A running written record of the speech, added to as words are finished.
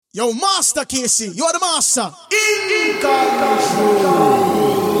Yo, Master Casey, you're the master. In control.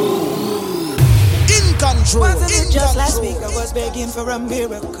 Wasn't it just last week I was begging for a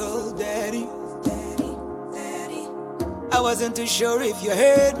miracle, Daddy? I wasn't too sure if you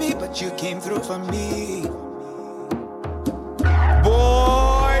heard me, but you came through for me.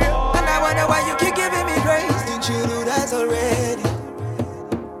 Boy, and I wonder why you keep giving me grace. Didn't you do that already?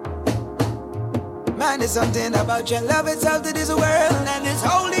 Man, there's something about your love itself to this world, and it's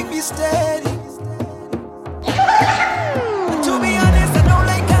holding me steady. To be honest, I don't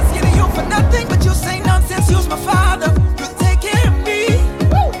like asking you for nothing, but you say nonsense, use my father. You take care of me.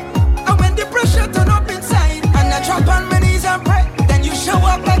 And when the pressure turn up inside, and I drop on my knees and pray, then you show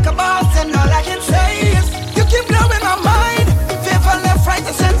up like a boss, and all I can say is, you keep blowing my mind. Favor left, right,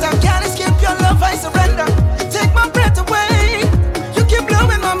 and center, can't escape your love, I surrender. You take my breath away. You keep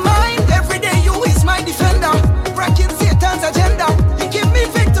blowing my mind. Every day you is my defender, breaking Satan's agenda. You give me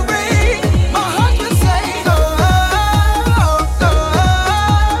victory. My heart will say, oh, oh, oh, oh,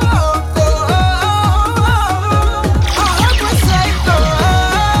 oh, oh, oh. My heart will say, oh,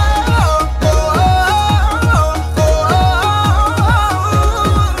 oh, oh,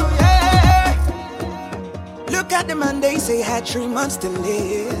 oh, yeah. Look at the man, they say had 3 months to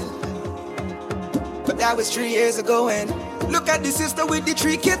live, but that was 3 years ago. And look at the sister with the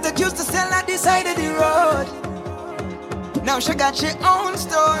 3 kids that used to sell at the side of the road. Now she got her own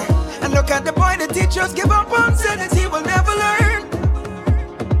store. And look at the boy the teachers give up on, said that he will never learn.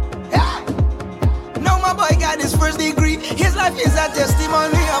 Yeah. Now my boy got his first degree. His life is a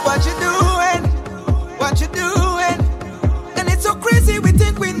testimony of what you're doing, what you're doing. And it's so crazy, we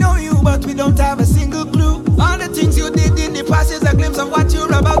think we know you, but we don't have a single clue. All the things you did in the past is a glimpse of what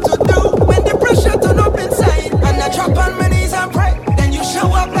you're about to do. When the pressure turn up inside, and I drop on my knees and pray, then you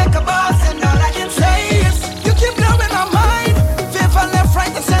show up like a boss, and all I can say is, you keep blowing my mind. Favor left, right,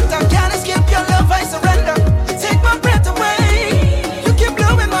 and center, can't escape your love, I surrender. You take my breath away. You keep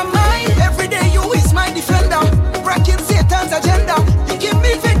blowing my mind. Every day you is my defender, breaking Satan's agenda. You give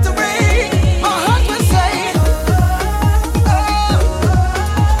me victory. My heart will say, oh,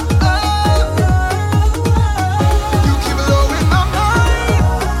 oh, oh. You keep blowing my mind.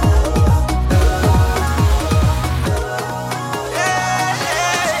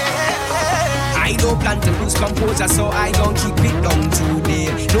 I don't plan to lose composure, so I don't keep it down today.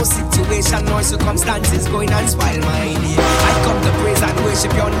 No situation, no circumstances going and spoil my day. I come to praise and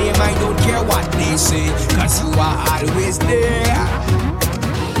worship your name, I don't care what they say, cause you are always there.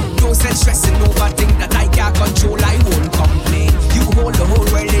 No sense stressing over things that I can't control, I won't complain. You hold the whole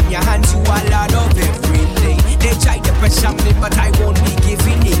world in your hands, you are Lord of everything. They try to pressure me, but I won't be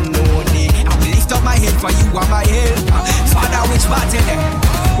giving in no day. I will lift up my head, for you are my help. Father, which part in there?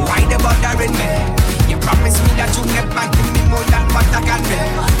 Why the bothering me? You promised me that you get back to me more than what I can bear.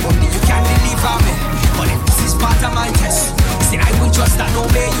 Only you can deliver me. But if this is part of my test, say I will trust and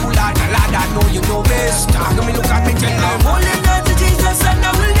obey you, Lord. Lord, I know you know best. Talk to me, look at me, tell me. I'm holding on to Jesus and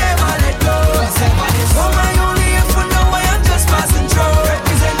I will never let go. Oh my only if for now I am just passing through.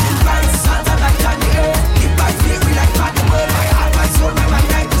 Representing Christ, Santa like on the earth. Keep my faith like part the world. My heart, my soul, my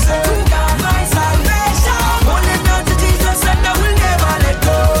mind, I deserve. To God my salvation. I'm holding on to Jesus and I will never let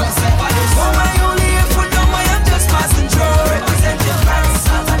go. Oh my only if for now I am just passing through. Representing Christ,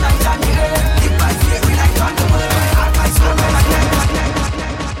 Santa like on the earth. Keep my faith like part the world. My heart, my soul, my mind, I deserve.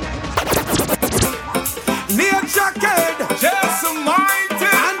 Nature kid, just mighty.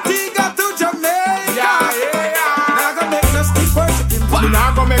 Antigua to Jamaica. Yeah. Now gonna make no stick worshiping. Me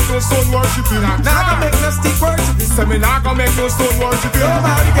nah gonna make no stone worshiping. Now gonna make no stick worshiping. So me nah gonna make no stone worshiping.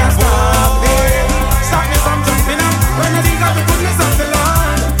 Nobody can stop me. Stop me from jumping up. When I think of the goodness of the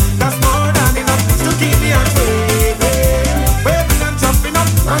Lord, that's more than enough to keep me on waving. Waving and jumping up.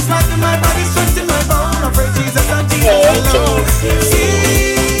 I'm smiting my body, stretching my bone. I pray Jesus and Jesus alone.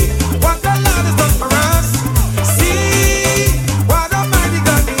 See what the Lord has done for us. See what Almighty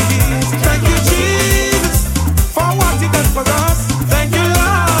God is. Thank you, Jesus, for what He done for us. Thank you,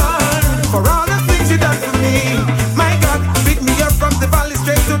 Lord, for all the things You done for me. My God, pick me up from the valley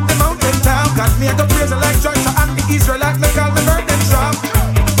straight to the mountain top. Got me at the praise like Joshua and the Israelites. Make all the burden drop.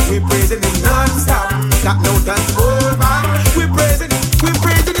 We praising Him non-stop. Got no time to hold back. We praising Him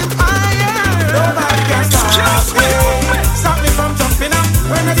higher. Nobody can stop me. Stop me from jumping up.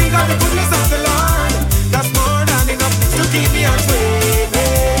 When I think of the goodness of the Lord, that's more than enough to keep me on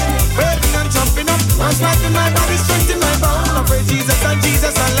waving. Waving and jumping up. I'm smiting my body, strengthening my bone. I pray Jesus and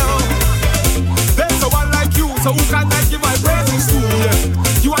Jesus alone. There's no one like you, so who can I give my praises to?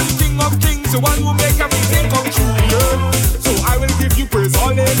 You are the King of Kings, the one who make everything come true. So I will give you praise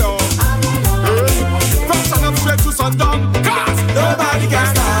all day long. From sun up straight to sundown, 'cause nobody can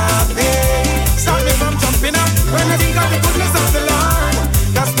stop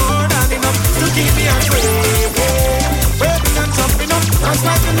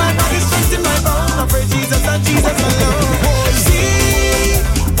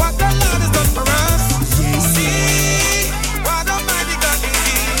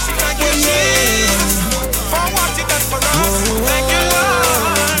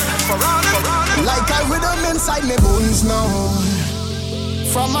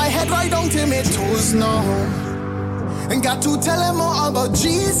From my head right down to my toes now. And got to tell him more about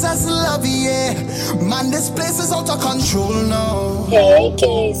Jesus' love, yeah. Man, this place is out of control now. Hey,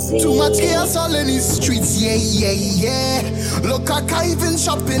 Casey. Too much chaos all in these streets, yeah, yeah, yeah. Look, I can't even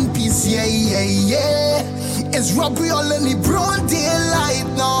shop in peace, yeah, yeah, yeah. It's robbery all in the broad daylight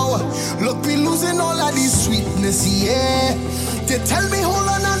now. Look, we losing all of this sweetness, yeah. They tell me hold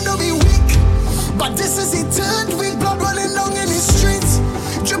on and don't be weak, but this is the third week, blood running down in the streets,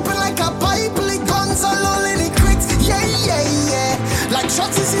 dripping like a pipe, like guns all in the crits, yeah, yeah, yeah. Like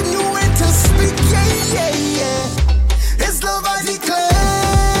shots is a new way to speak, yeah, yeah, yeah. It's love I declare,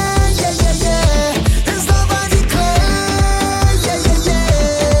 yeah, yeah, yeah. It's love I declare, yeah, yeah,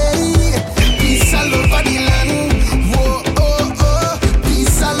 yeah. Peace all over the land, whoa, oh, oh.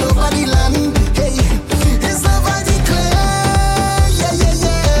 Peace all over the land, hey. It's love I declare, yeah, yeah,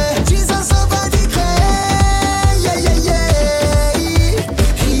 yeah. Jesus love I declare, yeah, yeah, yeah.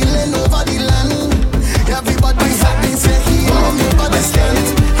 Healing over the land, everybody's happy, say healing over the land.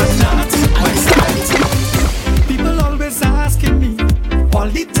 People always asking me all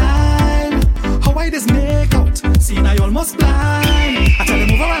the time how I just make out. Seeing I almost blind. I tell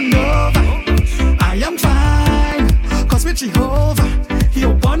them over and over I am fine. Cause with Jehovah, he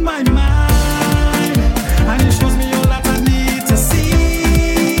opened my mind. And he shows me all that I need to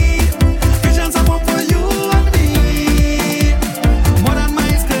see. Visions of hope for you and me, more than my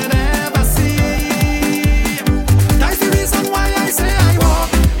eyes could ever see. That's the reason why I say I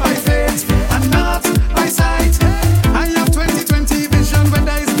walk by faith and not by sight. I have 20/20 vision,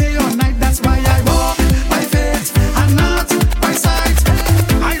 whether it's day or night. That's why I walk by faith and not by sight.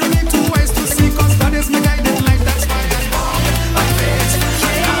 I don't need two ways to see, cause God is my guiding light. That's why I walk by faith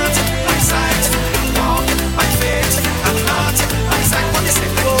and not by sight. Walk by faith and not by sight. What is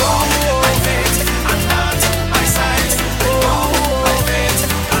it? Walk by faith and not by sight. Walk by faith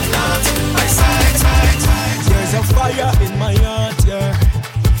and not by sight. There's a fire in my heart, yeah.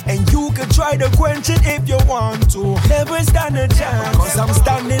 And you can try to quench it if you want to. Never stand a chance, cause I'm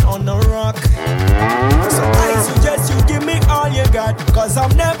standing on the rock. So I suggest you give me all you got, cause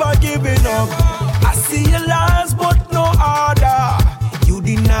I'm never giving up. I see your laws but no order. You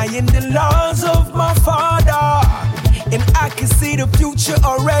denying the laws of my father. And I can see the future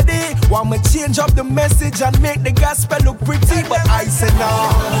already. Want me change up the message and make the gospel look pretty, but I say no.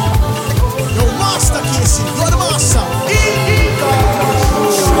 Yo, Master Casey, you're the master.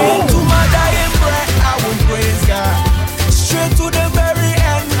 Straight to my dying breath, I will praise God. Straight to the very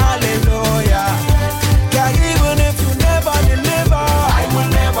end, hallelujah. Yeah, even if you never deliver, I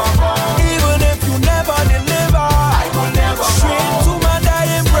will never fall. Even if you never deliver, I will never fall. Straight to my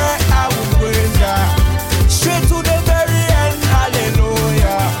dying breath, I will praise God. Straight to the very end,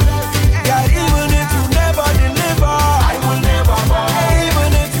 hallelujah. Yeah, even if you never deliver, I will never fall.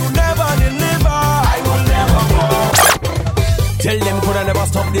 Even if you never deliver, I will never fall. Tell them coulda never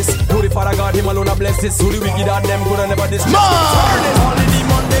stop this. Who the Father God, him alone a bless this. Who the wicked and them coulda never this. All the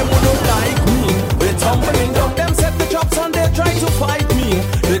demon them who don't like me. They tumbling down, them set the traps and they try to fight me.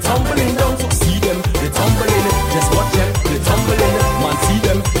 They tumbling down, so see them. They tumbling, just watch them. They tumbling, man see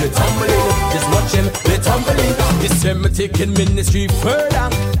them. They tumbling, just watch them. They tumbling. This time me taking ministry further.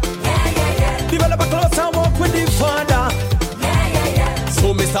 Develop a close and walk with the Father.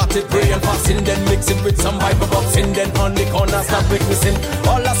 So me started praying, fasting, then mix it with some Bible boxing. Then on the corner start witnessing.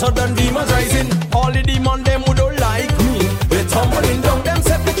 All of a sudden demons rising. All the demons them who don't like me. They tumbling down, them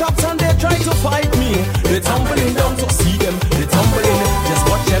set the traps and they try to fight me. They tumbling down, so see them. They tumbling, just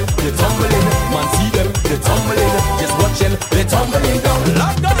watch them. They tumbling, man see them. They tumbling, just watch them. They tumbling down.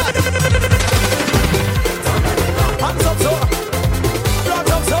 Lock down. Hands up so. Blood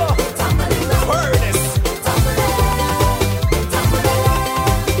up so. Furnace.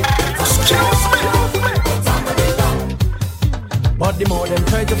 But the more them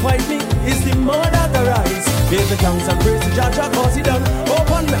try to fight me, is the more that I rise. Give the thanks and praise to Jah, cause he done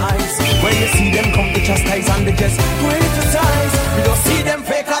open my eyes. When you see them come to chastise and they just criticize, we don't see them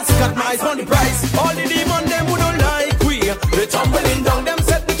fake and cut my eyes on the price. All the demon them who don't like we, they tumbling down, them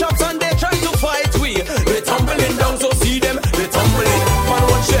set the traps and they try to fight we. They tumbling down, so see them, they tumbling. Man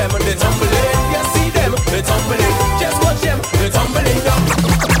watch them and they tumbling, yeah see them, they tumbling. Just watch them, they tumbling down.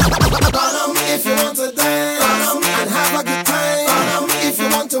 If you want to dance and have a good time, if you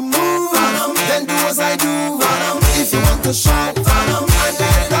want to move, then do as I do. If you want to shout, and let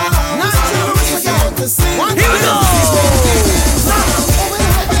it out. If you want to sing, here we go.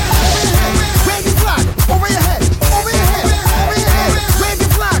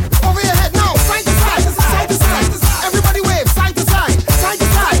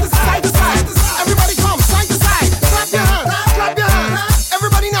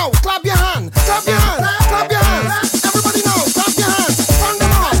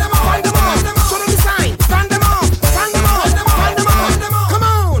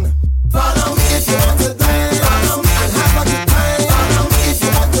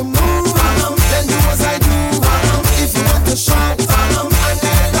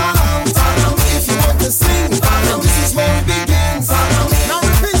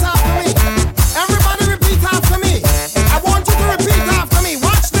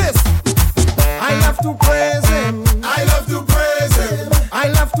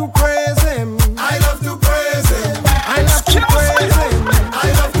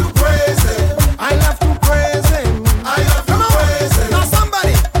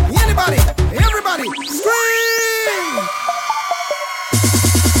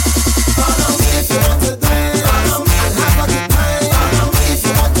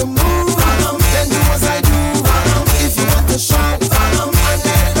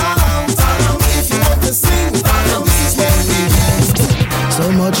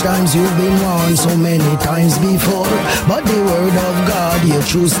 times you've been warned, so many times before, but the word of God you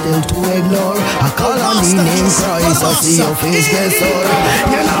choose still to ignore. I call on the name Christ, I see your face get sore.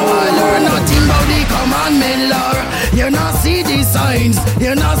 You know I learn nothing about the commandment, Lord. You not see the signs,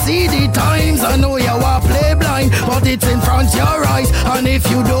 you not see the times. I know you are play blind, but it's in front your eyes. And if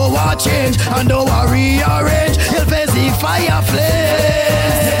you don't want change and don't want rearrange, you'll face the fire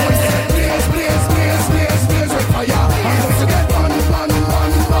flames. Blaze with fire. I'm going to get burn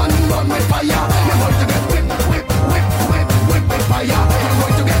with fire. You're going to get whip with fire. You're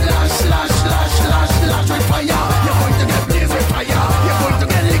going to get lash with fire. You're going to get blaze with fire. You're going to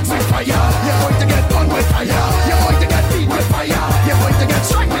get licks with fire. You're going to get burn with fire. You're going to get beat with fire. You're going to get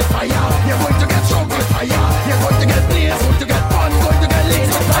strike with fire. You're going to get strong with fire. You're going to get blaze, going to get burn, going to get licks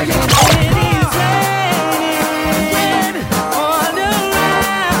with fire.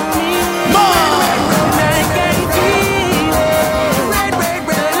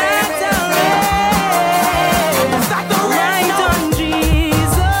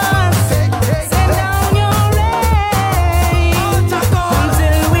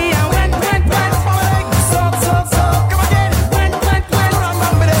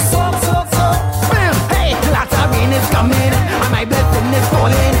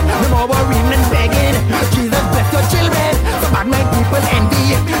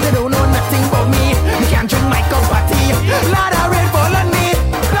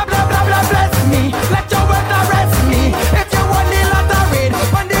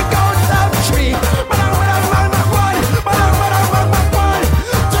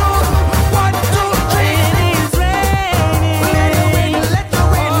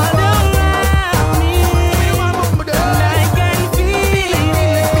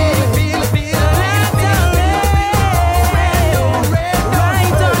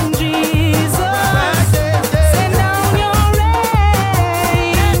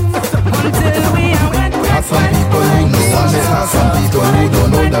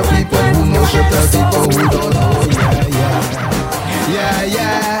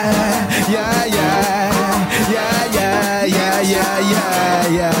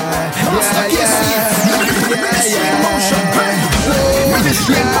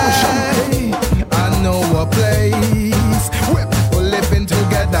 I know a place where people living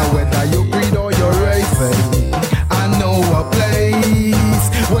together, whether you breed or your race. I know a place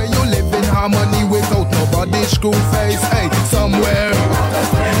where you live in harmony without nobody screw face. Hey, somewhere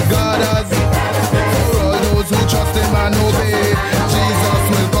God has for all those who trust Him and obey. Jesus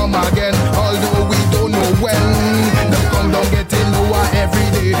will come again, although we don't know when. The countdown getting lower every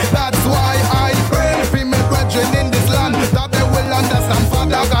day. That's why I pray for my brethren in this land that they will understand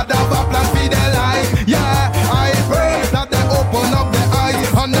Father God have a plan for their life. Yeah, I pray that they open up their eyes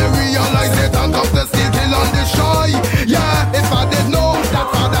and they realize they don't come to steal, kill and destroy. Yeah, if I did know that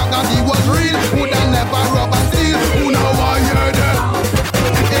Father God He was real, would I never rob and steal? Who know I heard it?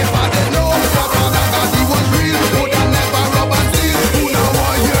 If I did know that Father God He was real, would I never rob and steal? Who know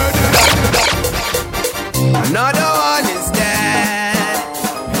I heard it? Another one is dead.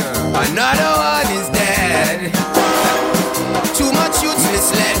 Another one is dead. Too much youth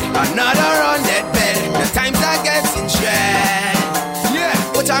misled. Another on that bed. The times are getting dread. Yeah.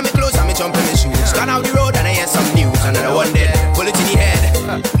 Put on me clothes and me jump in my shoes. Gone out the road and I hear some news. Another one dead. Pull it in the head.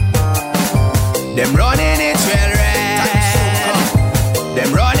 Them running it well red.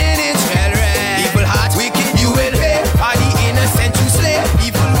 Them running it well red. Evil heart wicked you will pay. For the innocent you slay.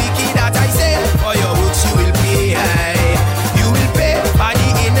 Evil wicked that I say. For your works you will pay. You will pay. For the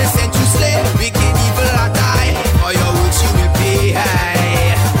innocent you slay. Wicked evil that I. For your works you will pay.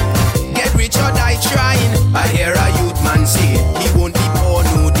 Get rich or die trying. I hear a youth man say he won't be poor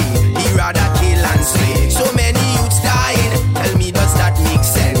no day. He rather kill and slay.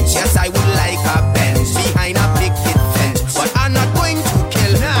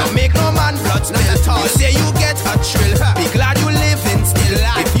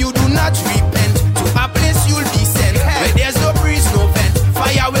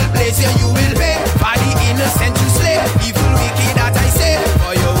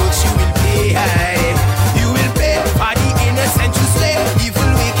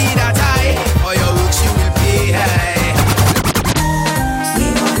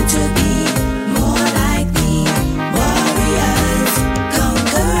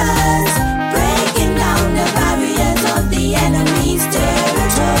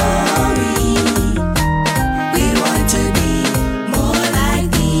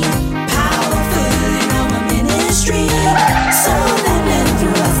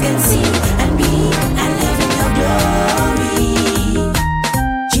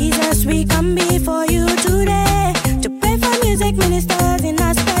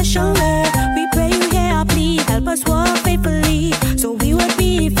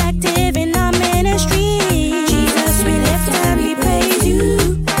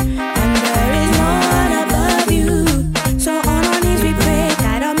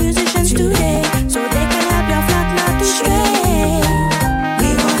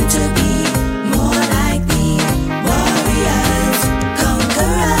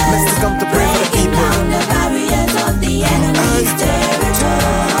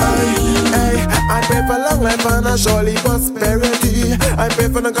 and surely prosperity. I pray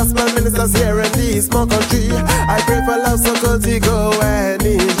for the gospel ministers here in this small country. I pray for love, circle, go and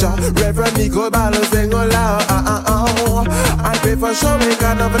ninja. Reverend Nico Ballo sing aloud. I pray for showing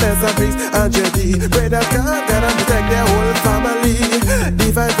God of Vanessa Priest and JD. Pray that God can protect their whole family.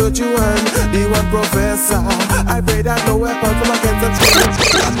 Divine virtue and the one professor. I pray that no weapon from against them.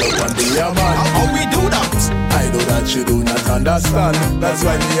 How we do that? I know that you do not understand. That's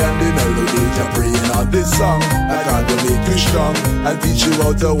why me and the melody are praying on this song. I can't go make you strong and teach you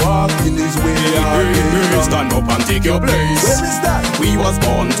how to walk in this way. Stand up and take your place. Where is that? We was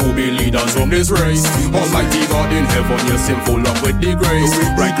born to be leaders from this race. Almighty God in heaven, you seem full up with the grace.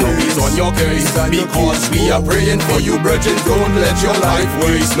 Right now he's on your case because we are praying for you, brethren. Don't let your life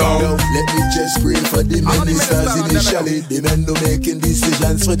waste now. Let me just pray for the ministers initially. The men who making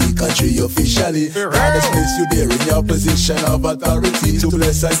decisions for the country officially. God has placed you there in your position of authority to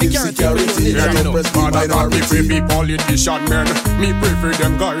bless and give security and oppress the minority. Me pray for politician men. Me pray for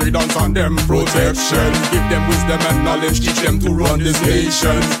them guidance and them protection. Give them wisdom and knowledge, teach them to run this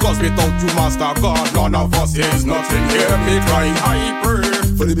nation. Cause without you, Master God, none of us is nothing. Hear me crying, I pray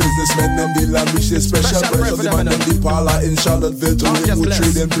for the businessmen and the ambitious special pressure. The man and the parlor in Charlottesville to him who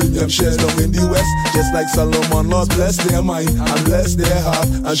trade in premium shares down in the West. Just like Solomon, Lord bless their mind and bless their heart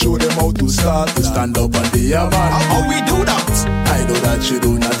and show them how to start to stand up and be a man. How we do that? I know that you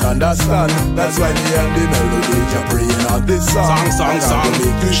do not understand. That's why me and the melody are praying on this song. Song. To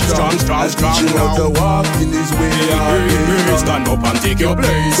make you strong and teach you how to walk in this way. Stand up and take your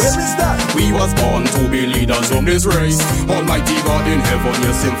place. Where is that? We was born to be leaders from this race. Almighty God in heaven,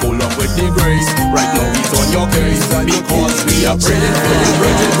 you seem full up with the grace. Right now he's on your case because we are praying for you,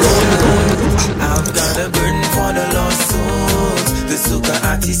 brethren. I've got a burden for the lost souls, the Suka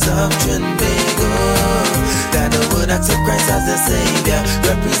artists of Trinbago, that the would accept Christ as the Savior,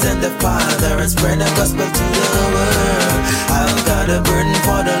 represent the Father and spread the gospel to the world. I've got a burden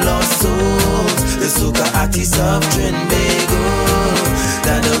for the lost souls, the Suka artists of Trinbago,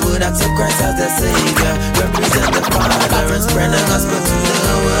 that the would accept Christ as the Savior, represent the Father and spread the gospel to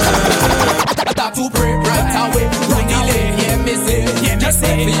the world. Start to pray right away, don't delay, yeah me say. Just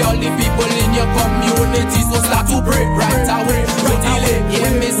say for all the people in your community, so start to pray right away, don't delay, yeah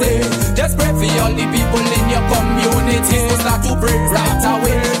me say. Just pray for all the people in your community, so start to pray right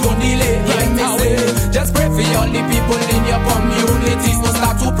away, don't delay, yeah me say. Just pray for all the people in your community, so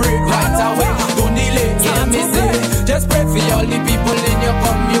start to pray right away, don't delay, yeah me say. Just pray for all the people in your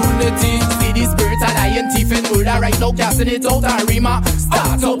community. See the spirit of lion thief and murder right now, casting it out and rima.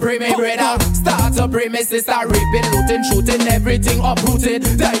 Start to pray, my brother. Start to pray, my sister. Raping, looting, shooting, everything uprooted,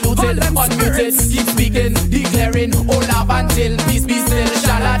 diluted, unmuted. Keep speaking, declaring, all up until peace be still.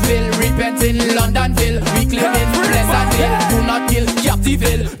 Charlottesville, repenting, Londonville, reclaiming, Pleasantville. Do not kill,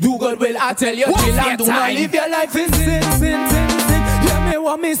 Captiville. Do good will, I tell you, chill and do not live your life in sin. Hear me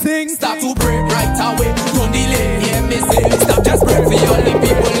what me sing. Start to pray right away, don't delay. Hear me sing. Stop, just pray for all the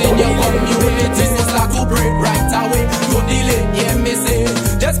people in your community. So start to pray right away, don't delay. Hear me say.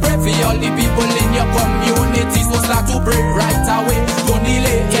 Just pray for all the people in your community. So start to pray right away, don't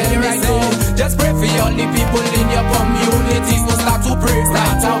delay. Hear me say. Just pray for all the people in your community. So start to pray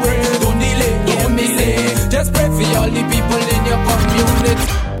right away, don't delay. Hear me say. Just pray for all the people in your community.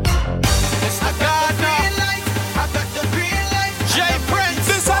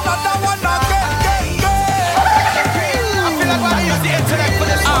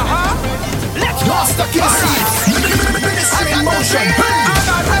 Ministry in motion.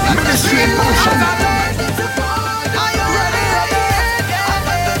 Ministry in motion.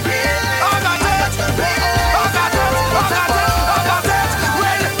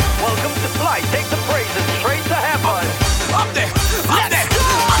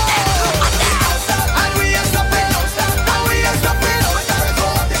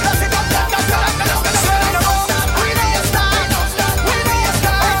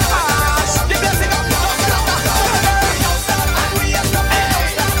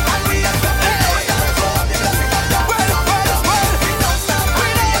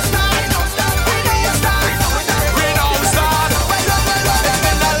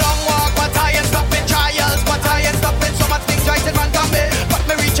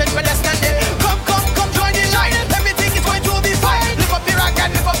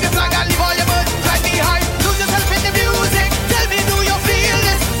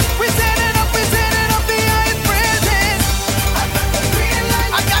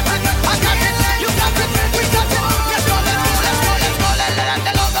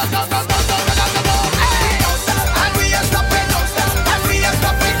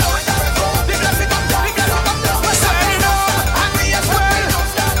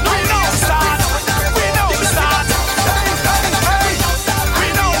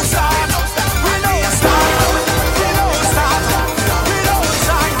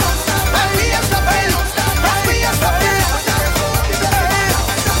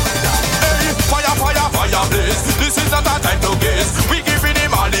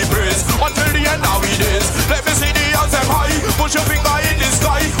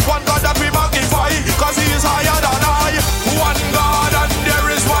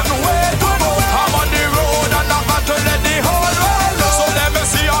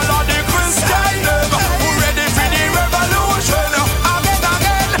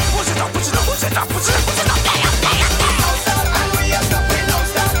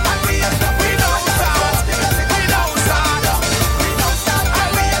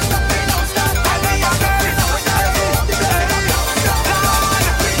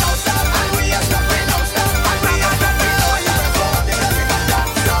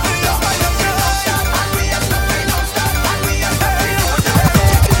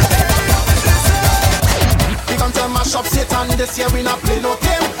 play no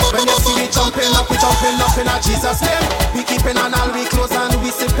game. When you see we jumping up in a Jesus name. We keeping on all we close and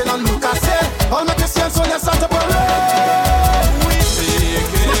we sipping on Lucas Hill. All my Christians, so let's start to parade. We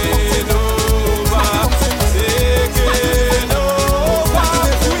taking over, taking over.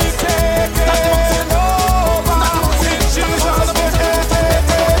 We taking over. In Jesus' name.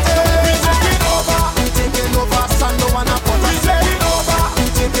 We taking over. We taking over. Son, no one up on us. We taking over. We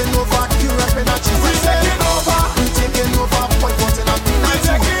taking over. Europe in a Jesus. We taking over. We taking over. Point what in a midnight.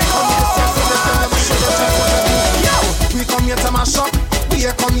 We come here to mash up. We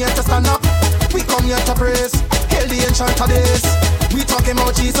come here to stand up. We come here to praise. Hail the ancient of days. We talking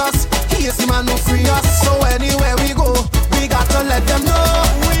about Jesus. He is the man who free us. So anywhere we go, we got to let them know.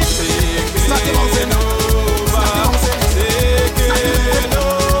 We taking over. Taking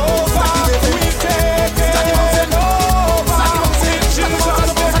over. We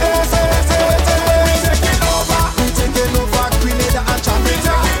taking over. We taking over. Grenada and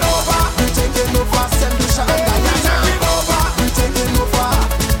Jamaica. We taking over. St. Lucia and Guyana. We taking over.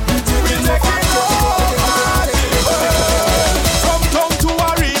 From town to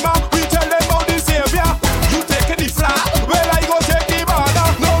Arima, we tell them about the Savior. You taking the flag, well I go take the banner.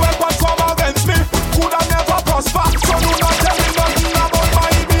 No weapon come against me, could have never prosper. So do not tell me nothing about my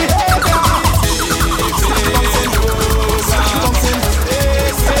behavior.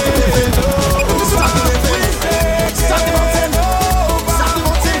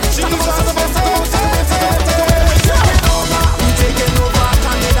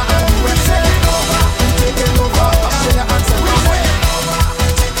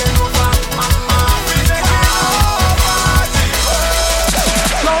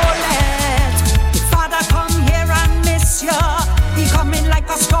 Father, come here and miss ya. He coming like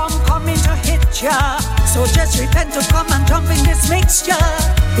a storm coming to hit ya. So just repent to come and jump in this mixture,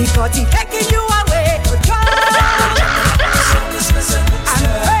 because he taking you away to jump and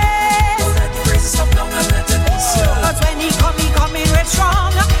praise. Cause when he coming real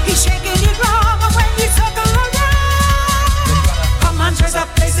strong. He's shaking it wrong when we circle around. Come and trace up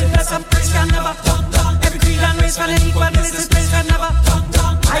places, bless up, praise can never done. Every creed and race, and equal places, praise can never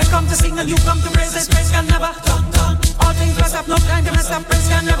done. I come to sing and you come to praise, this praise can never done. All things mess up, no time to mess up, praise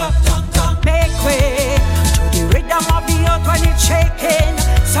can never done. Make way to the rhythm of the earth when it's shaking.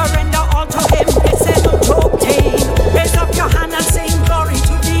 Surrender all to him, it's a no joking. Raise up your hand and sing glory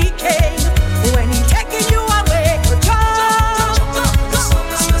to the King. When he's taking you away to jump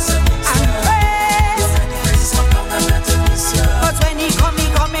and praise. But when he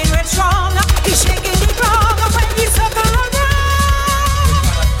coming real strong. He's shaking the ground when we circle around.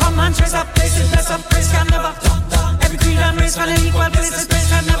 Come and trace up places, bless up, praise can never done. Every creed and race, and equal places, praise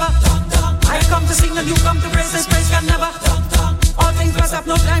can never done. I come to sing and you come to praise, this praise can never done. All things mess up,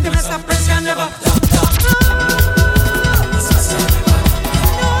 no time to mess up, praise can never done.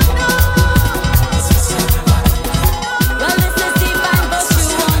 Well, this is Divine Bush,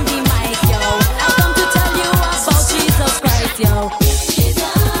 you on the mic, yo. I come to tell you about Jesus Christ, yo.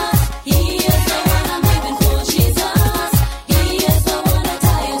 Jesus, he is the one I'm living for. Jesus, he is the one I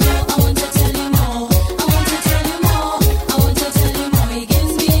tell you. I want to tell you more. I want to tell you more. I want to tell you more. He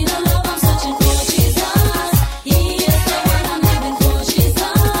gives me the love I'm searching for. Jesus, he is the one I'm living for.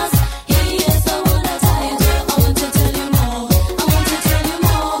 Jesus, he is the one I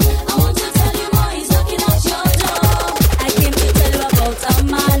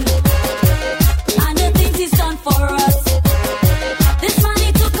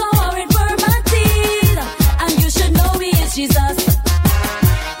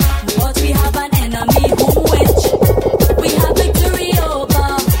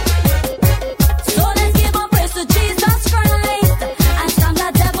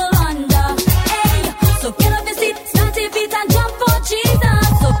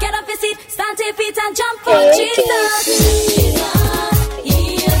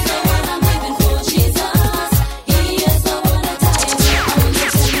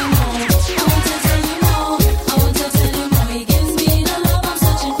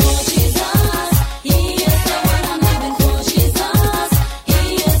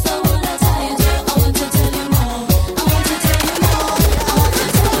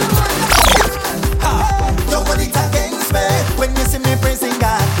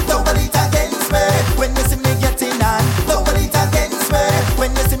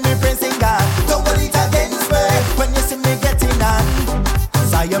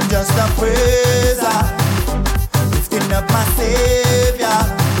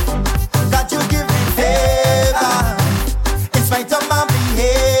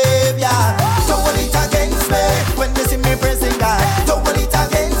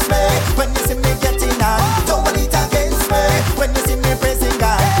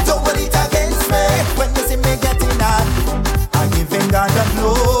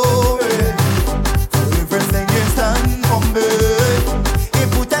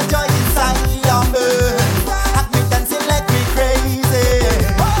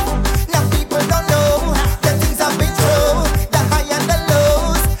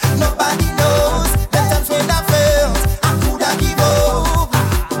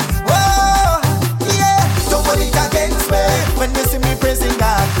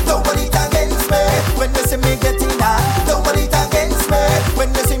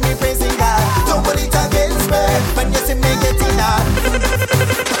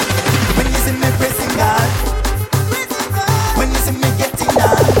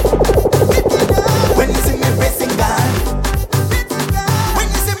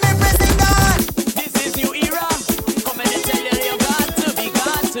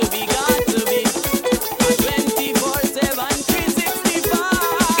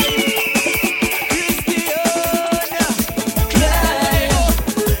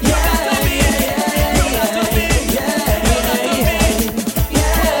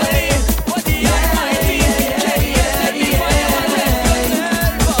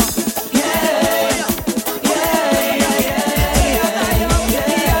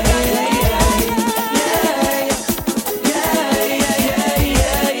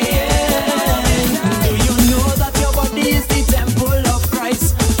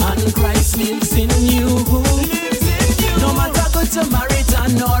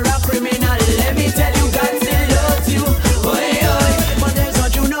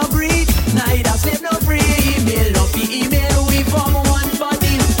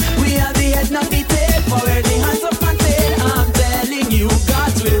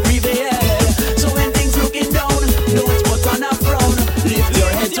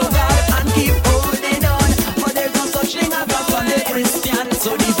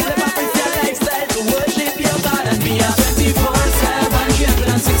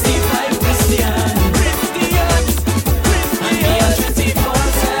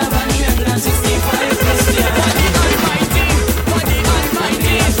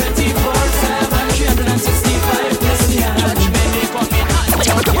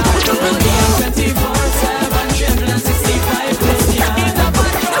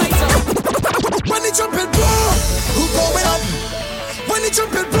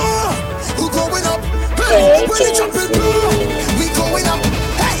trumpet blow, who going up? Hey, when the trumpet blow, we going up.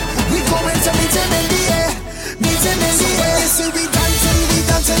 Hey, we going to meet him in the air, meet him in the air. When you see we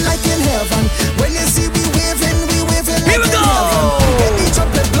dancing like in heaven. When you see we waving like in heaven. Heavy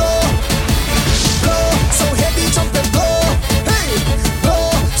trumpet blow, blow, so heavy trumpet blow, hey,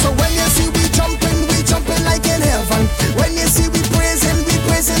 blow. So when you see we jumping like in heaven. When you see we praising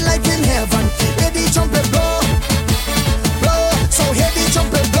like in heaven. Heavy trumpet blow, blow, so heavy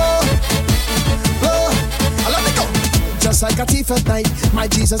trumpet blow, blow. I love it go. Just like a thief at night, my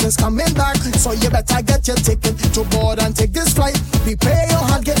Jesus is coming back. So you better get your ticket to board and take this flight. Prepare your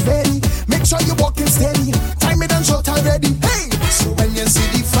heart, get ready. Make sure you're walking steady. Time it and short already. Hey! So when you see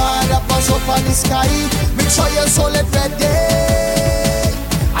the fire pass up on the sky, make sure your soul is ready.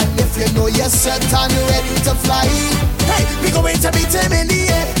 And if you know you're set and ready to fly, hey, we going to meet him in the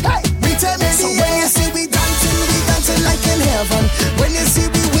air. Hey, meet him in the air. So when you see we dancing like in heaven. When you see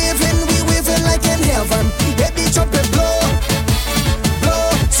we waving like in heaven. Heavy trumpet blow, blow,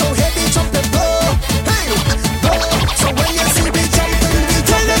 so heavy trumpet blow, hey, blow. So when you see we jumping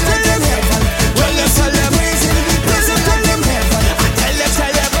like in heaven. When you see we praising like in heaven. I tell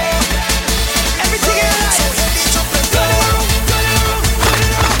you, everything is right. So heavy trumpet blow.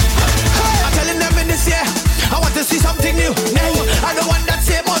 I'm telling them in this year, I want to see something new. Now I don't want that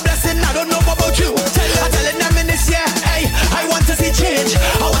same old blessing. I don't know about you. I'm telling them in this year, hey, I want to see change.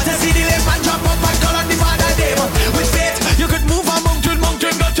 I want to see the lame man jump up and call on the Father name. With faith, you could move a mountain,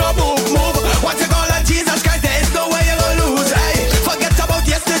 got to move. Once you call on Jesus Christ, there is no way you're gonna lose. Hey, forget about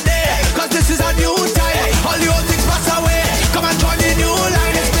yesterday, cause this is a new time. All the old things pass away. Come and join the new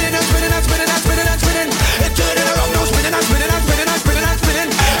line. It's spinning and spinning and spinning and spinning and spinning. It's turning around now, spinning and spinning and spinning and spinning and spinning.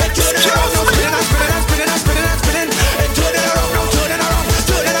 It's turning around now, spinning and spinning and spinning and spinning and spinning. It's turning around now, turning around.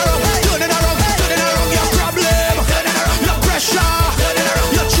 Your problem, your pressure,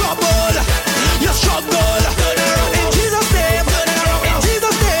 your trouble, your struggle. In Jesus' name, in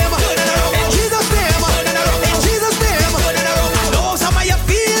Jesus' name, in Jesus' name, in Jesus' name. I know some of you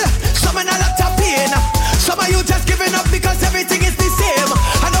feel, some in a lot of pain. Some of you just giving up because everything is the same.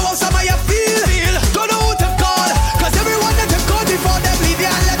 I know how some of you feel, don't know who to call, cause everyone that have called before them leave you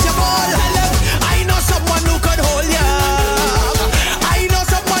and let you fall. I know someone who could hold you. I know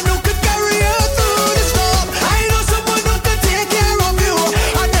someone who could carry you through the storm. I know someone who could take care of you,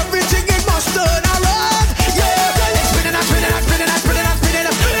 and everything it must turn around. Yeah, it's spinning and spinning and spinning and spinning and spinning.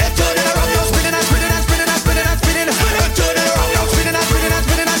 It's turning around now, spinning and spinning and spinning and spinning and spinning. It's turning around now, spinning and spinning and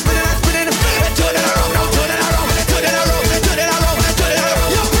spinning and spinning and spinning. It's turning around now, turning around, turning around, turning around, turning around.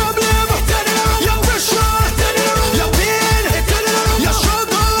 Your problem, turning around. Your pressure, turning around. Your pain, turning around. Your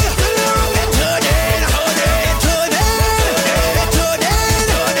struggle, turning around. It's turning, it's turning, it's turning,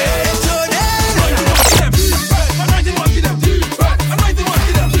 it's turning.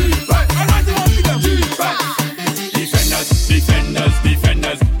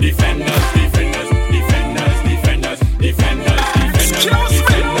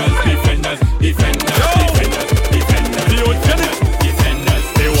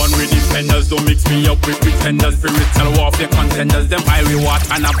 Don't mix me up with pretenders, spiritual warfare contenders. Them fiery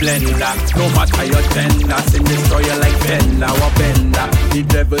water and a blender. No matter your tender, sing destroyer like Bender or Bender. The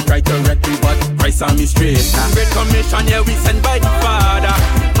devil try to wreck me, but Christ on me straight. Great commission, yeah, we sent by the Father.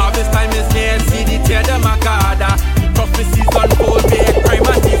 Harvest time is near, see the tear them a gather. Prophecies unfold, be a crime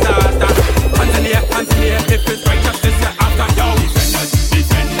and disaster. Hands in the air, if it's righteousness, you're after. Yo, defenders,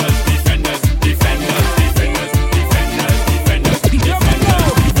 defenders, defenders, defenders, defenders, defenders, defenders, defenders.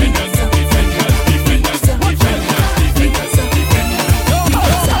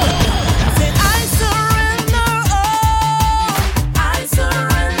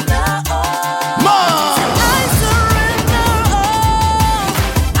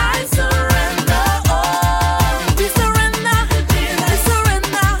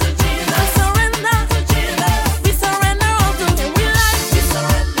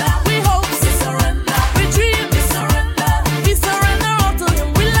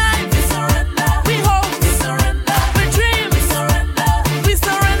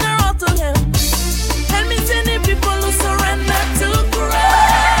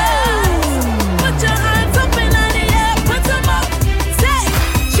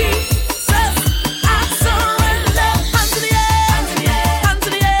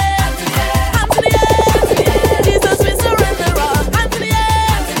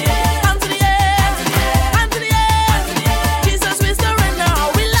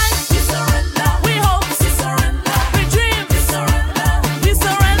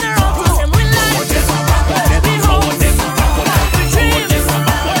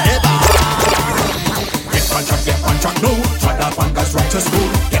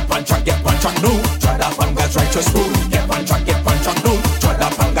 Get on track, no. Tread up on God's righteous road. Get on track, no. Tread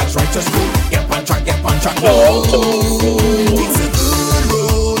up on God's righteous road. Get on track, no. It's a good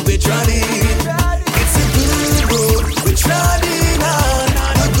road we're treading. It's a good road we're treading on.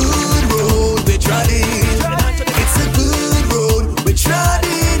 A good road we're treading. It's a good road we're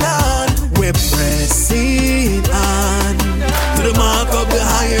treading on. We're pressing on to the mark of the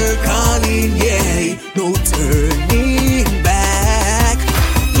higher calling. Yeah, no turning back.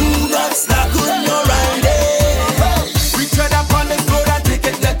 Do not slack on your riding. We tread upon this road and take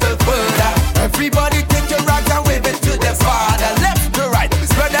it little further. Everybody take your rags and wave it to the Father. Left to right,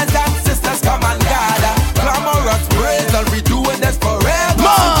 brothers and sisters, come and gather. Clamorous praise, and we doing this forever.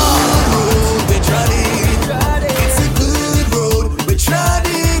 It's a good road we're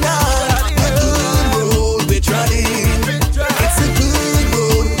treading on. A good road we're treading. It's a good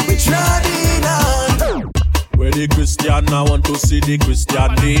road we're treading on. Where the Christian, I want to see the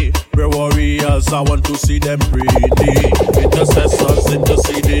Christian day. Where warriors, I want to see them pray day. Intercessors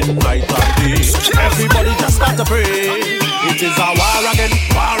interceding night and day. Everybody just start to pray. It is a war again,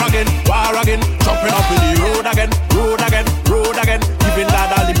 war again, war again. Jumping up in the road again, road again, road again. Giving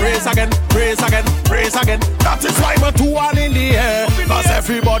that all the praise again, praise again, praise again. That is why we're 2-1 in the air. Cause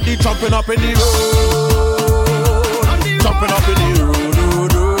everybody jumping up in the road. Jumping up in the road,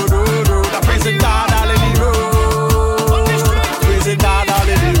 road, road, road, road. I'm praising God all in the road. Praising God all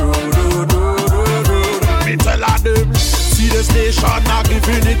in the road, road, road, road, road. Me tell them, see this nation are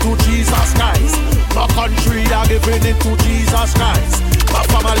giving it to Jesus Christ. My country are giving it to Jesus Christ. My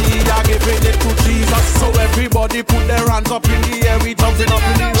family are giving it to Jesus. So everybody put their hands up in the air. We jumping up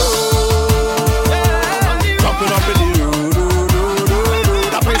in the road. Jumping up in the road, road, road, road,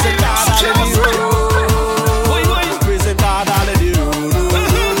 road. I'm praising God all in the road. Praising God all in the road, road,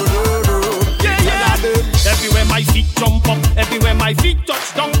 road, road. Everywhere my feet jump up, everywhere my feet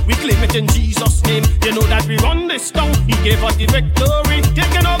touch down, we claim it in Jesus' name. You know that we run this town. He gave us the victory,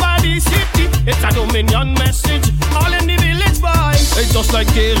 taking over the city. It's a dominion message, all in the village, boy. It's just like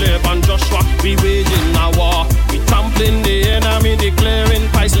Caleb and Joshua, we waging a war. We trampling the enemy, declaring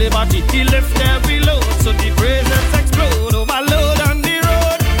Christ's liberty. He lift every load, so the praises explode. Overload on the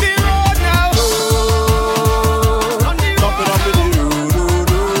road now. Jumping up in the road, road,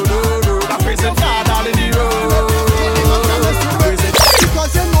 road, road, road. I'm praising God all in the road.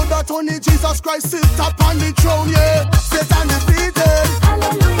 Because you know that only Jesus Christ sits upon the throne, yeah. Satan defeated.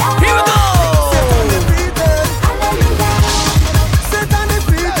 Hallelujah. Here we go. Satan defeated. Hallelujah. Satan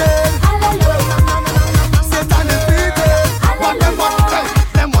defeated. Hallelujah. Satan defeated. But them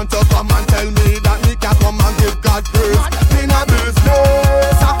want to come and tell me that me can come and give God praise. Me not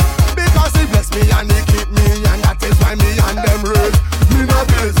business, because He bless me and He keep me, and that is why me and them raise. Me not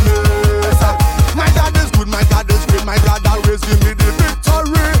business. My God is good, my God is great, my God always give me the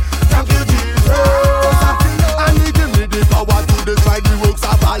victory. Thank you, Jesus. And He give me the power to destroy the works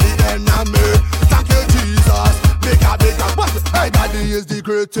of all the enemy. Thank you, Jesus. Bigger, but my daddy is the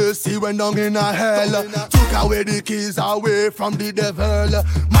greatest. He went down in a hell, took away the keys away from the devil.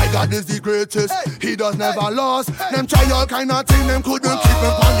 My God is the greatest. He does never lost. Them try all kind of thing, them couldn't keep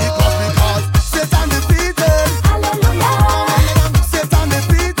him on the cross because Satan defeated. Hallelujah. Satan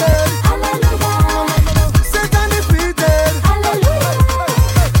defeated. Hallelujah. Satan defeated. Hallelujah.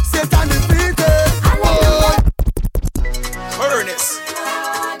 Satan defeated. Hallelujah. Ernest,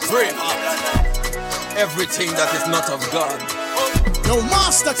 brave everything that is not of God. No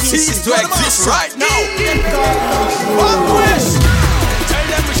master cease to exist right now. Wish. Tell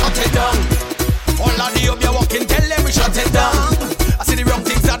them we shut it down. All of the up you're walking, tell them we shut it down. I see the wrong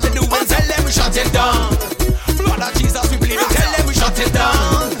things that they do and tell them we shut it down. Blood of Jesus we believe it, tell them we shut it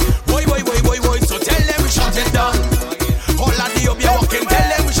down. Boy, so tell them we shut it down. All of the up you're walking, tell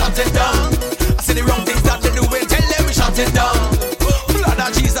them we shut it down. I see the wrong things that they do and tell them we shut it down. Blood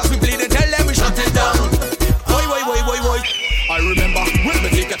of Jesus we believe it, tell them we shut it down. Boy. I remember when we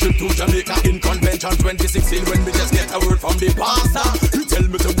take a trip to Jamaica in convention 2016 when we just get a word from the pastor. He tell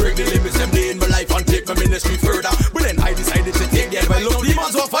me to break the limits them day in my life and take my ministry further. But then I decided to take the advice. Look,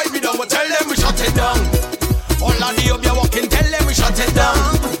 demons will fight me down, but tell them we shut it down. All of the up you're walking, tell them we shut it down.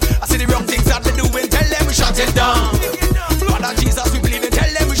 I see the wrong things that they doing, tell them we shut it down. Blood of Jesus we believe in, tell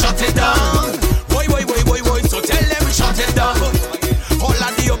them we shut it down. Boy, so tell them we shut it down. All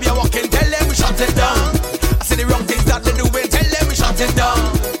of the up you're walking, tell them we shut it down. I see the wrong things that they doing, tell them we shut it down.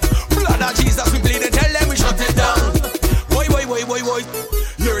 Blood of Jesus we bleeding, tell them we shut it down. Boy.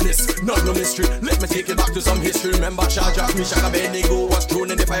 Hear this, not no mystery. Let me take it back to some history. Remember Shadrach, Meshach, and Abednego was thrown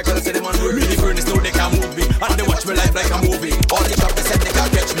in the fire. Cause I said them on me the furnace, now they can't move me. And they watch me life like a movie. All the job they said they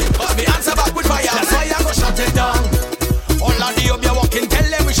can't catch me. Cause me answer back with fire. That's why I go shut it down. All of the up you walk walking, tell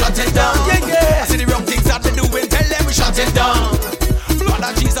them we shut it down. Yeah, yeah. I see the wrong things that they doing, tell them we shut it down. Blood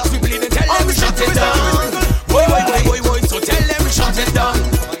of Jesus we bleeding, tell them we shut it down. Boy, boy, boy, boy, boy, so tell them we shut it down.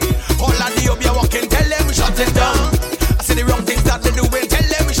 All of the up walking, tell them we shut it down. I see the wrong things that they doing, tell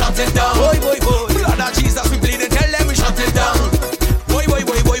them we shut it down. Boy, boy, boy, blood of Jesus we bleeding, tell them we shut it down. Boy, boy,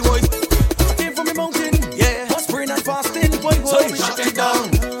 boy, boy, boy. I came from the mountain, yeah, was praying and fasting, boy, boy, so we shut it down.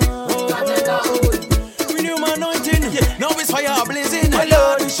 Renew my anointing, yeah. Now it's fire blazing, my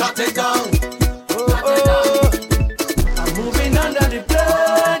Lord, we shut it down. I'm moving under the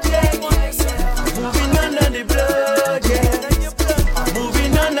blood, yeah. I'm moving under the blood, yeah. I'm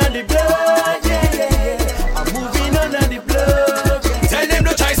moving under the blood, yeah, yeah, yeah. I'm moving under the blood, yeah. Tell them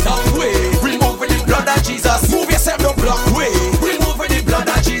no try stop way. We move with the blood of Jesus. Move yourself, don't block way. We move with the blood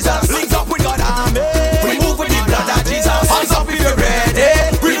of Jesus. Links up with God, amen. We move with the blood of Jesus. Hands up if you're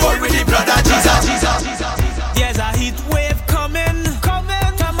ready. We move with the blood of Jesus. There's a heat wave coming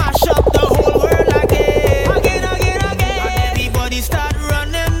to mash up the whole world again. Everybody start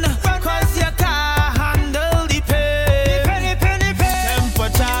running, cause you can't handle the pain.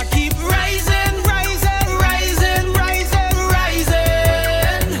 Temperature keep rising.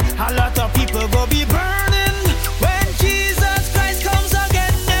 A lot of people go be burning when Jesus Christ comes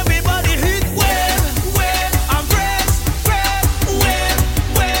again. Everybody hit wave, and press, wave,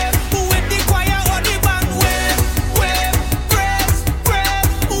 with the choir or the band, wave, press,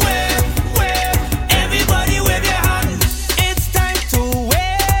 wave. Everybody wave your hand. It's time to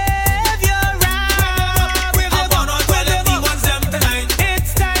wave your hand. I'm gonna tell the demons them tonight.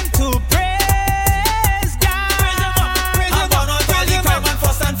 It's time to praise God. I'm gonna tell the crime and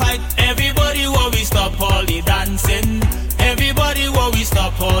fuss and fight. Everybody will we stop all the dancing. Everybody will we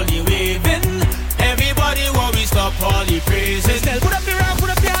stop all the waving. Everybody will we stop all the praises. Tell put up your hand,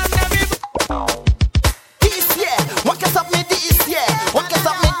 everybody. This year, what can stop me this year? What can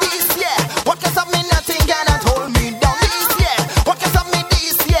stop me this year? What can stop me? Nothing cannot hold me down this year. What can stop me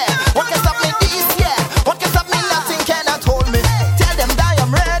this year? What can stop me this year? What can stop me? Nothing cannot hold me. Tell them that I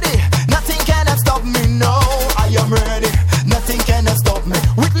am ready. Nothing cannot stop me. No, I am ready. Nothing cannot stop me.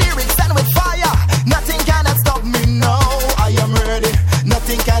 With lyrics and with fire, nothing cannot stop me. No, I am ready.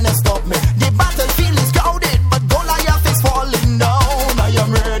 Nothing cannot stop me. The battlefield is crowded, but Goliath is falling down. I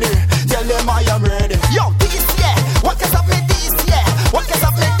am ready. Tell them I am ready. Yo, this year, what can stop me this year? What can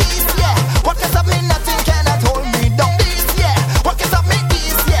stop me this year? What can stop me? Nothing cannot hold me down this year. What can stop me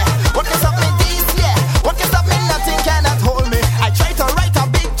this year? What can stop me this year? What can stop me? Nothing cannot hold me. I try to write a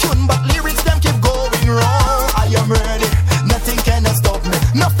big tune, but lyrics them keep going wrong. I am ready. Nothing cannot stop me.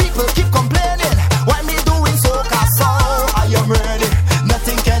 No people keep complaining. Why me doing soca song? I am ready.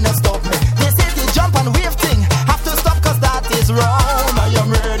 Nothing cannot stop me. They say the jump and wave thing have to stop cause that is wrong. I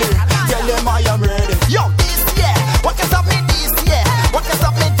am ready. Tell them I am ready. Yo, this year, what can stop me this year? What can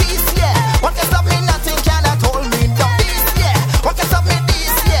stop me this year? What can stop me? Nothing cannot hold me down this year. What can stop me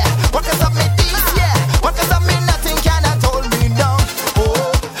this year? What can stop me this year? What can stop me? Nothing cannot hold me down.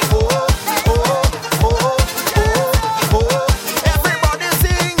 Everybody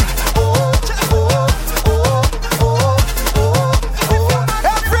sing.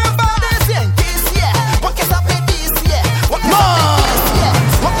 Everybody sing. This year, what can stop me this year? What can stop me this year?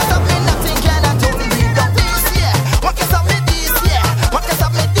 What can stop me? Nothing cannot hold me down this year. What can stop me this year? What can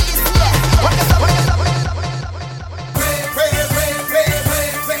stop me this year? What can stop me?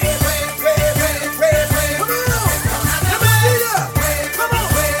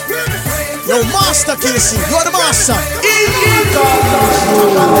 Yo, Master Casey, you're the master.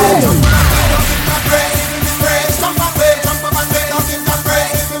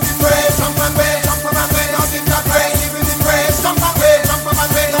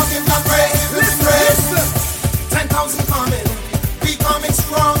 Listen, 10,000 coming, we coming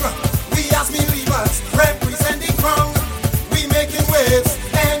strong. We as believers represent the crown. We making waves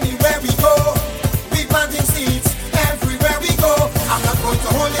anywhere we go. We planting seeds everywhere we go. I'm not going to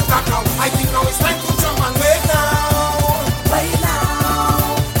hold it back now. I think now it's time to jump and wave now.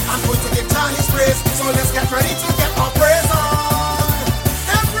 I'm going to give Jah his praise, so let's get ready to get our praise on.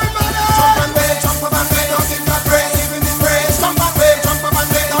 Everybody, jump and wave, don't give God praise, give him the praise. Jump and wave, don't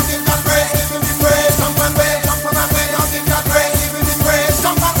give God praise, give him the praise. Jump and wave, don't give God praise, give him the praise.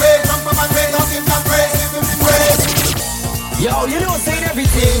 Jump and wave, don't give God praise, give him the praise. Yo, you know saying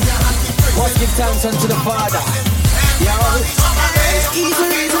everything. Must give thanks unto the Father. Yo, He's the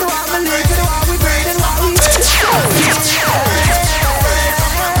reason why we live and why we breathe and why we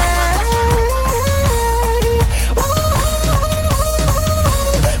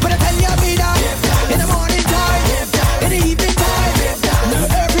But I tell you, I'll be there in the morning time, in the evening time,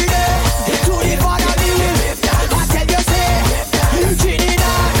 every day, to the Father. I tell you, say,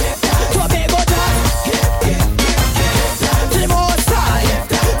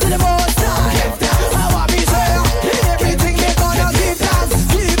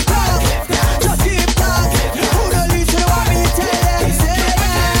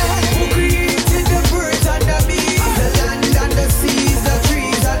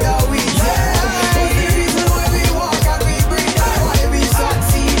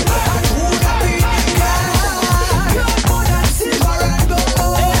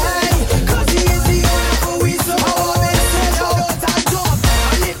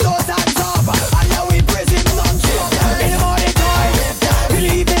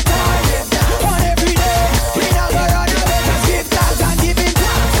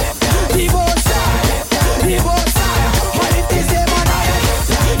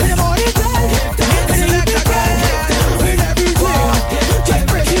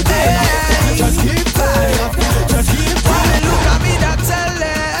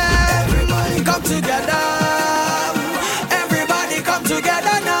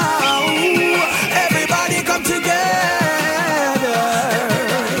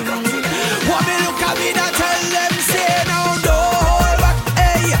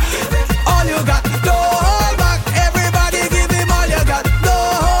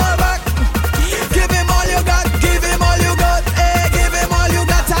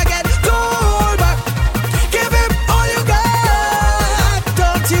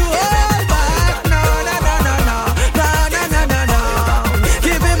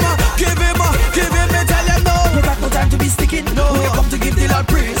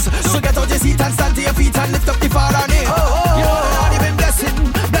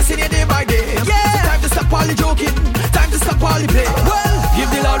 all the play. Well, give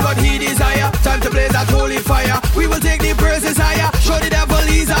the Lord what he desire. Time to blaze that holy fire. We will take the praises higher. Show the devil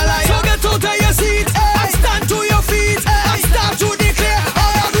he's a liar. So get out of your seat and stand to your feet and start to declare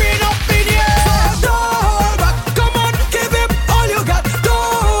all your green up in the air. So don't hold back. Come on, give him all you got.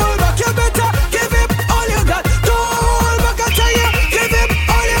 Don't hold back. You better give him all you got. Don't hold back. I tell you, give him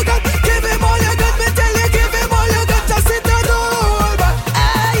all you got. Give him all you got. Me tell you, give him all you got. Just sit there, don't hold back.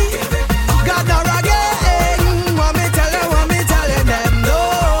 Hey, God not again. Want me tell you, them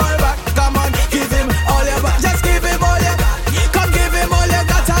don't hold back. Come on, give him all you got. Just give him all you got. Come give him all you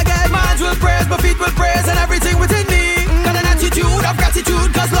got again. Minds will praise, my feet will praise, and everything within me. Got an attitude of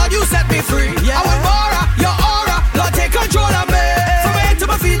gratitude, cause Lord, you set me free. I want more, your aura, Lord, take control of me. From my head to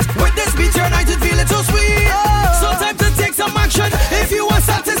my feet, with this beat, you're night, feeling so sweet. So time to take some action. If you want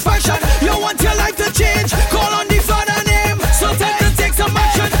satisfaction, you want your life to change, call on the Father name. So time to take some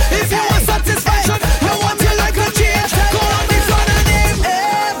action. If you want satisfaction, you want your life to change, call on the Father name.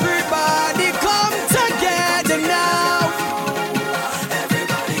 Everybody come together now.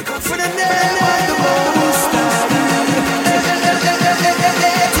 Everybody come for the name of the Most High.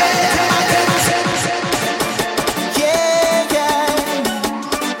 Yeah, yeah.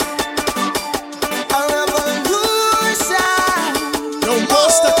 A revolution. Yo,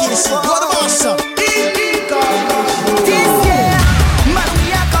 Master Casey, you're the master. This year, man, we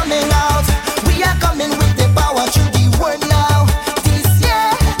are coming out. We are coming with the power through the word now. This year,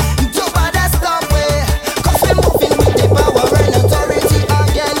 don't bother stop way. Cause we're moving with the power and authority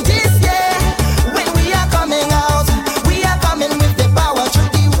again. This year, when we are coming out, we are coming with the power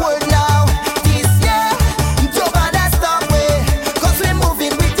through the word now. This year, don't bother stop way. Cause we're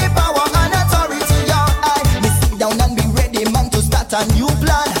moving with the power and authority. Me sit down and be ready, man, to start a new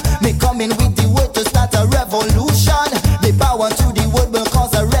plan. Me coming with the word to start a revolution. The power to the word will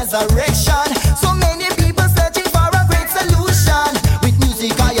cause a resurrection.